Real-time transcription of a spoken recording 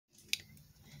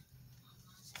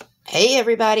Hey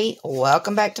everybody,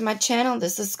 welcome back to my channel.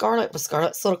 This is Scarlet with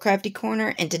Scarlet's Little Crafty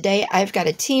Corner, and today I've got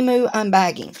a Temu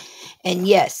unbagging. And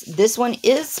yes, this one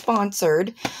is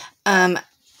sponsored from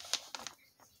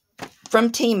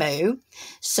Temu.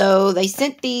 So they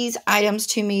sent these items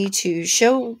to me to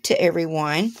show to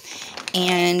everyone,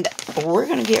 and we're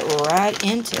going to get right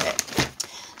into it.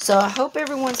 So I hope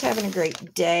everyone's having a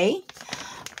great day.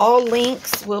 All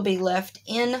links will be left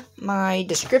in my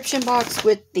description box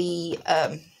with the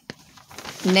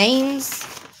names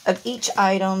of each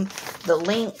item, the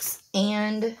links,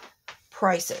 and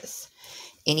prices.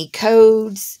 Any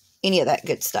codes, any of that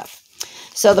good stuff.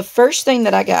 So the first thing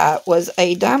that I got was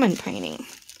a diamond painting.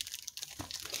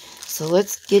 So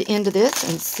let's get into this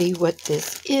and see what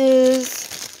this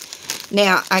is.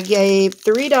 Now, I gave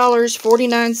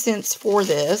 $3.49 for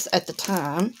this at the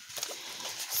time.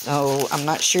 So I'm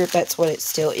not sure if that's what it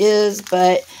still is,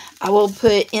 but I will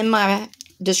put in my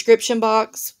description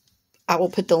box, I will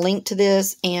put the link to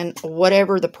this and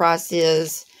whatever the price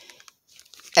is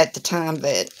at the time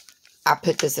that I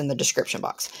put this in the description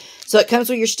box. So it comes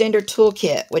with your standard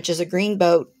toolkit, which is a green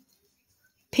boat,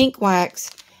 pink wax,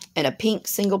 and a pink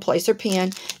single placer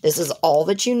pen. This is all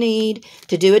that you need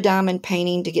to do a diamond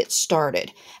painting to get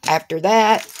started. After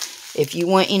that, if you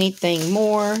want anything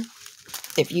more,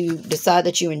 if you decide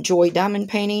that you enjoy diamond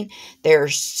painting, there are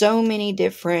so many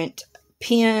different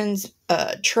pens,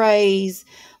 trays,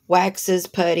 waxes,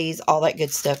 putties, all that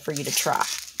good stuff for you to try.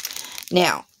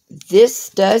 Now, this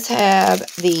does have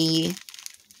the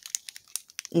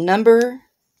number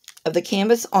of the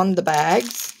canvas on the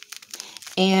bags,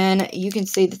 and you can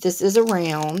see that this is a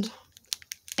round,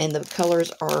 and the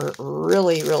colors are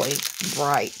really, really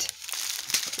bright.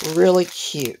 Really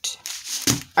cute.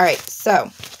 Alright,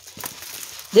 so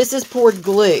this is poured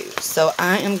glue, so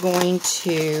I am going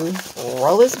to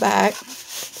roll this back.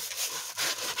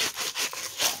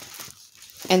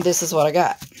 And this is what I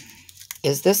got.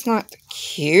 Is this not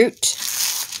cute?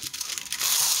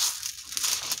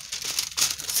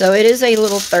 So it is a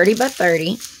little 30 by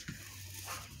 30.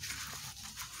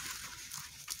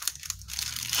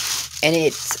 And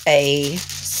it's a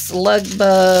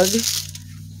Slugbug,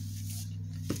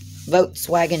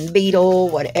 Volkswagen Beetle,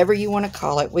 whatever you want to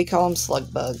call it. We call them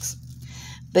Slugbugs.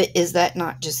 But is that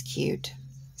not just cute?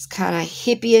 It's kind of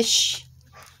hippie-ish.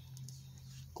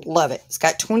 Love it. It's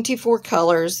got 24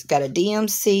 colors. It's got a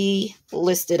DMC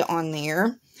listed on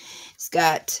there. It's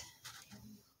got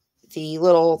the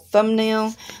little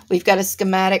thumbnail. We've got a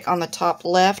schematic on the top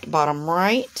left, bottom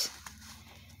right.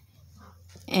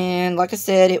 And like I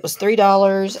said, it was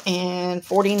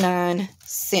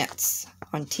 $3.49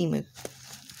 on Temu.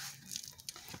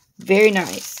 Very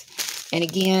nice. And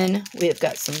again, we've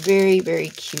got some very, very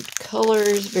cute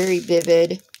colors. Very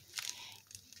vivid.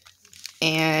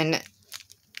 And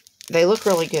they look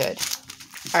really good.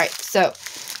 Alright, so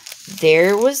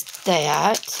there was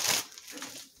that.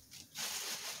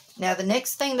 Now, the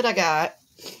next thing that I got,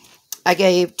 I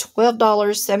gave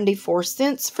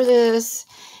 $12.74 for this.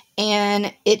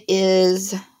 And it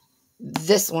is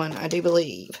this one, I do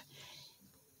believe.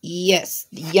 Yes,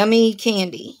 the yummy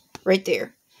candy. Right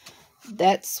there.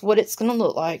 That's what it's going to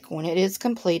look like when it is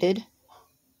completed.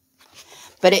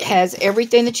 But it has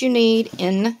everything that you need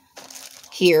in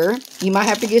here. You might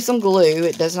have to get some glue.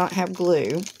 It does not have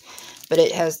glue, but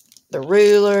it has the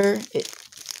ruler, it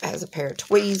has a pair of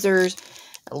tweezers,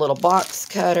 a little box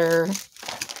cutter,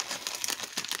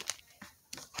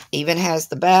 even has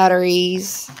the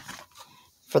batteries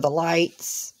for the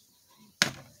lights,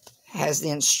 has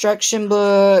the instruction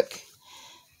book.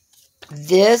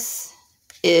 This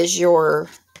is your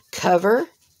cover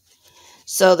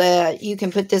so that you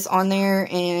can put this on there,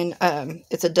 and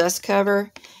it's a dust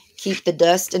cover. Keep the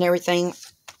dust and everything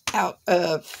out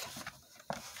of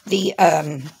the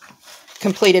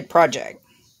completed project.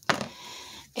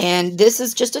 And this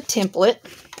is just a template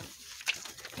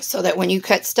so that when you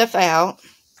cut stuff out,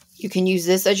 you can use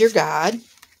this as your guide.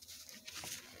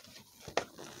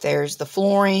 There's the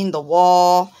flooring, the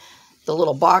wall, the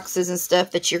little boxes and stuff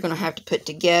that you're going to have to put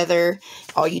together.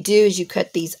 All you do is you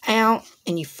cut these out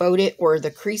and you fold it where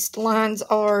the creased lines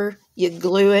are. You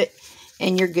glue it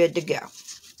and you're good to go.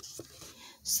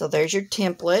 So there's your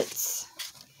templates.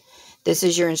 This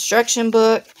is your instruction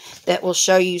book that will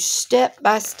show you step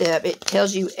by step. It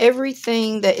tells you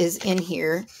everything that is in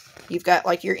here. You've got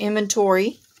like your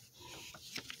inventory.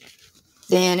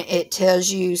 Then it tells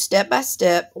you step by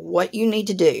step what you need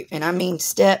to do. And I mean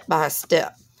step by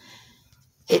step.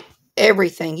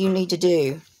 Everything you need to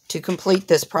do to complete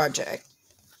this project.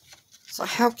 So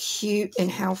how cute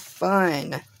and how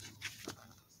fun.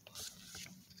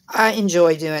 I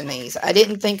enjoy doing these. I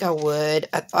didn't think I would.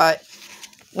 I thought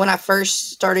when I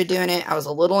first started doing it, I was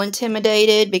a little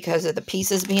intimidated because of the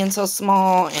pieces being so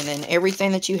small and then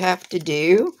everything that you have to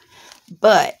do.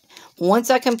 But once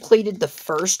I completed the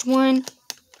first one,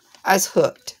 I was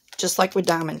hooked. Just like with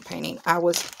diamond painting, I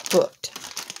was hooked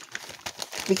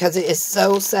because it is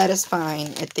so satisfying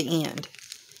at the end.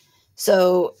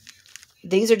 So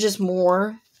these are just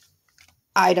more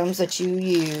items that you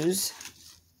use.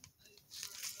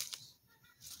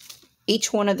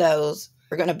 Each one of those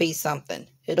are going to be something.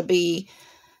 It'll be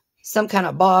some kind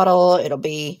of bottle. It'll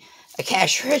be a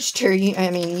cash register. You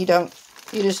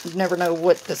just never know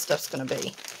what this stuff's going to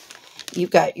be. You've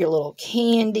got your little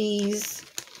candies.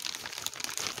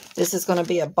 This is going to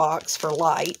be a box for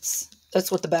lights.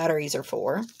 That's what the batteries are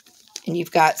for. And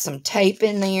you've got some tape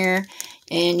in there.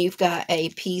 And you've got a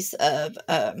piece of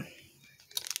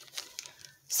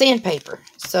sandpaper.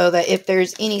 So that if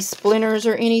there's any splinters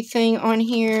or anything on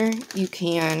here, you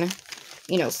can,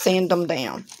 sand them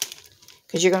down.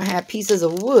 Because you're going to have pieces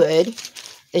of wood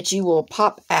that you will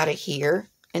pop out of here.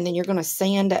 And then you're going to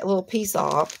sand that little piece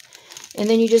off. And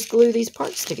then you just glue these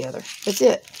parts together. That's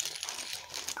it.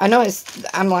 I know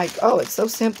I'm like, oh, it's so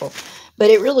simple.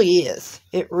 But it really is.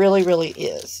 It really, really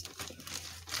is.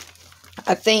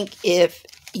 I think if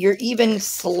you're even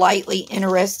slightly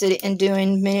interested in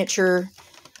doing miniature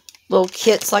little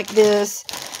kits like this,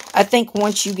 I think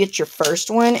once you get your first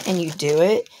one and you do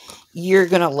it, you're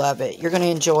going to love it. You're going to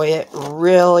enjoy it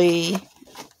really,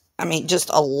 just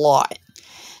a lot.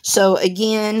 So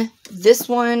again, this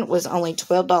one was only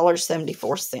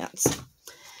 $12.74.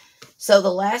 So the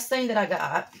last thing that I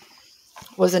got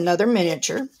was another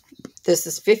miniature. This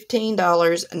is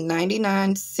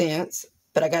 $15.99,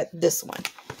 but I got this one.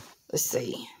 Let's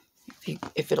see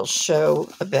if it'll show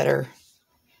a better,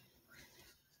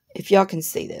 if y'all can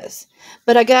see this.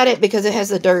 But I got it because it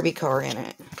has a derby car in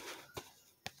it.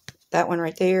 That one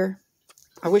right there.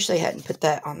 I wish they hadn't put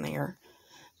that on there.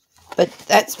 But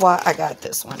that's why I got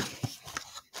this one,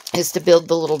 is to build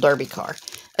the little derby car.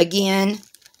 Again,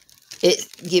 it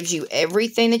gives you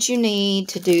everything that you need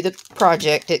to do the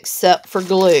project except for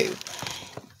glue.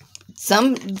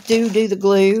 Some do the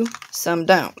glue, some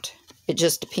don't. It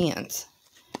just depends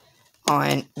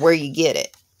on where you get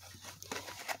it.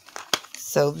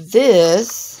 So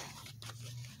this,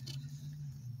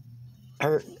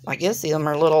 or I guess them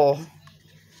are little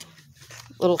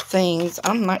things.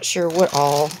 I'm not sure what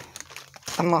all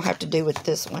I'm going to have to do with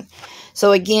this one.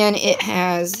 So again, it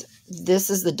has,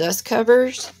 this is the dust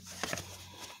covers.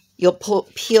 You'll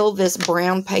peel this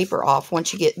brown paper off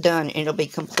once you get done, and it'll be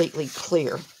completely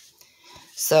clear.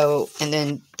 So, and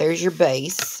then there's your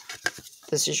base.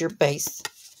 This is your base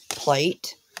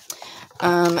plate.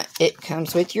 It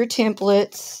comes with your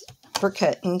templates for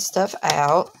cutting stuff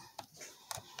out.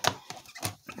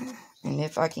 And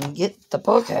if I can get the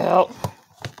book out.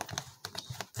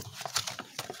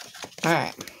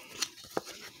 Alright.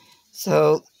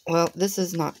 So, well, this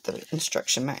is not the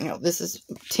instruction manual. This is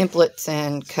templates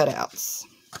and cutouts.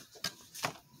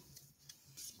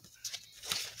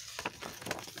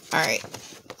 Alright.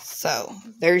 So,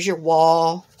 there's your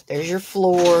wall. There's your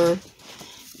floor.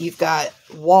 You've got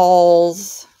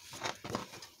walls.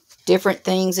 Different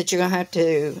things that you're going to have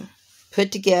to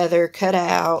put together, cut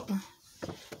out.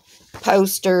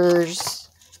 Posters.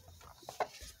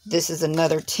 This is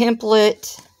another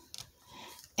template.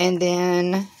 And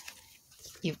then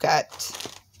you've got,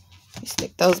 you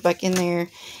stick those back in there.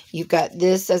 You've got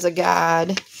this as a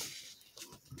guide.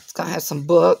 It's going to have some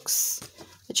books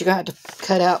that you're going to have to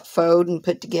cut out, fold, and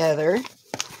put together.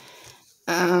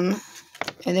 And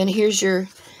then here's your,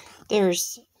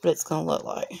 there's what it's going to look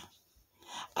like.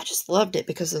 I just loved it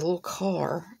because of the little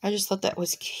car. I just thought that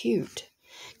was cute.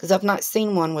 Because I've not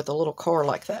seen one with a little car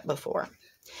like that before.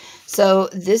 So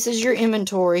this is your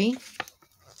inventory.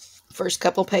 First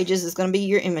couple pages is going to be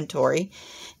your inventory.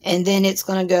 And then it's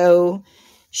going to go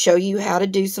show you how to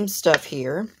do some stuff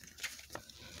here.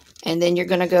 And then you're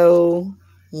going to go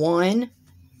 1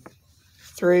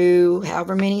 through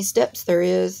however many steps there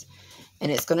is.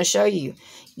 And it's going to show you.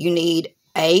 You need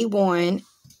A1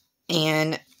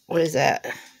 and, what is that?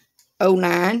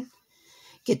 09.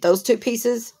 Get those two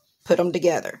pieces, put them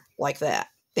together like that.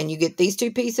 Then you get these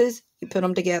two pieces, you put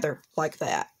them together like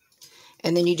that.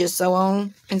 And then you just sew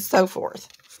on and so forth.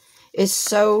 It's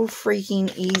so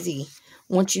freaking easy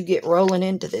once you get rolling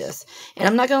into this. And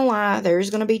I'm not going to lie, there's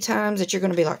going to be times that you're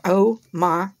going to be like, oh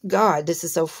my God, this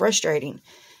is so frustrating.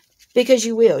 Because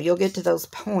you will. You'll get to those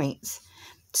points.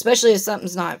 Especially if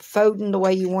something's not folding the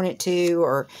way you want it to,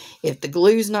 or if the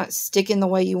glue's not sticking the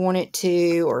way you want it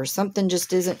to, or something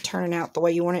just isn't turning out the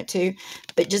way you want it to.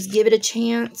 But just give it a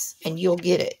chance and you'll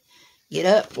get it. Get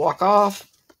up, walk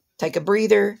off, take a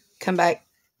breather, come back,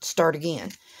 start again.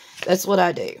 That's what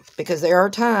I do. Because there are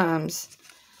times,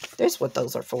 that's what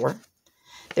those are for.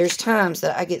 There's times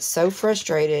that I get so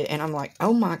frustrated and I'm like,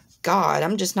 oh my God,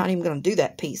 I'm just not even going to do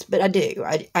that piece. But I do.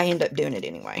 I end up doing it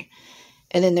anyway.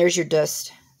 And then there's your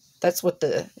dust. That's what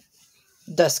the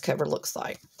dust cover looks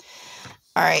like.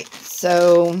 All right,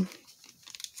 so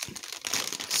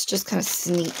let's just kind of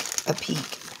sneak a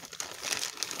peek.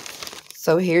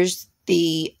 So here's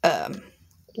the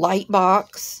light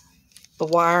box, the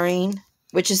wiring,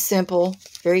 which is simple,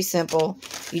 very simple.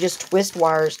 You just twist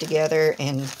wires together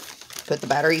and put the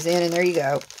batteries in, and there you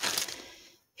go.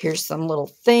 Here's some little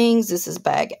things. This is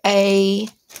bag A.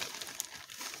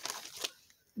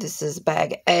 This is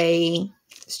bag A.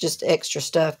 It's just extra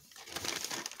stuff.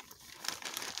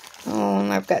 Oh,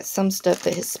 and I've got some stuff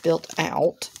that has spilt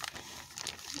out.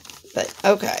 But,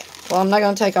 okay. Well, I'm not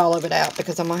going to take all of it out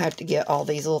because I'm going to have to get all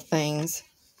these little things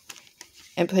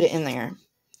and put it in there.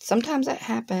 Sometimes that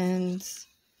happens.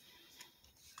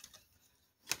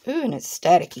 Ooh, and it's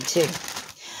staticky too.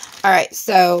 Alright,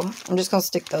 so I'm just going to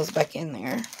stick those back in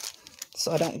there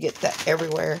so I don't get that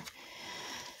everywhere.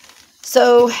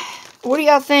 So, what do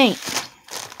y'all think?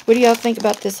 What do y'all think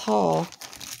about this haul?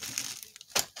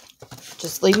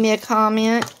 Just leave me a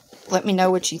comment. Let me know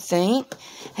what you think.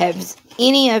 Have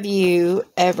any of you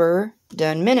ever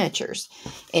done miniatures?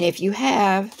 And if you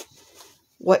have,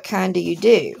 what kind do you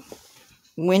do?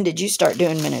 When did you start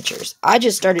doing miniatures? I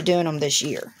just started doing them this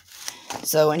year.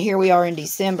 So, and here we are in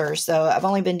December. So, I've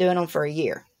only been doing them for a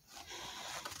year.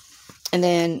 And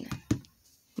then,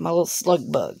 my little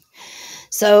Slugbug.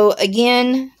 So,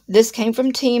 again, this came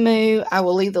from Temu. I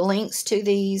will leave the links to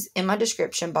these in my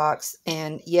description box.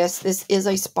 And, yes, this is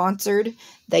a sponsored.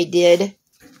 They did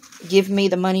give me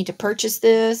the money to purchase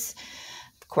this.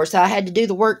 Of course, I had to do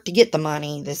the work to get the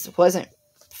money. This wasn't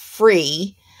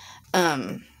free.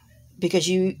 Because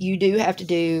you do have to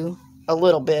do a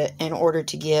little bit in order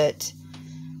to get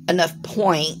enough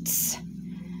points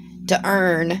to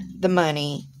earn the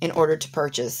money in order to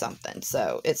purchase something.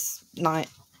 So, it's not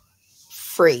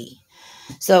free.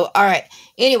 So, alright.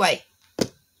 Anyway,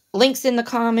 links in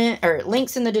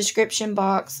the description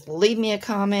box. Leave me a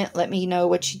comment. Let me know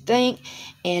what you think.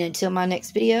 And until my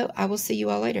next video, I will see you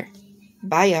all later.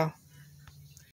 Bye, y'all.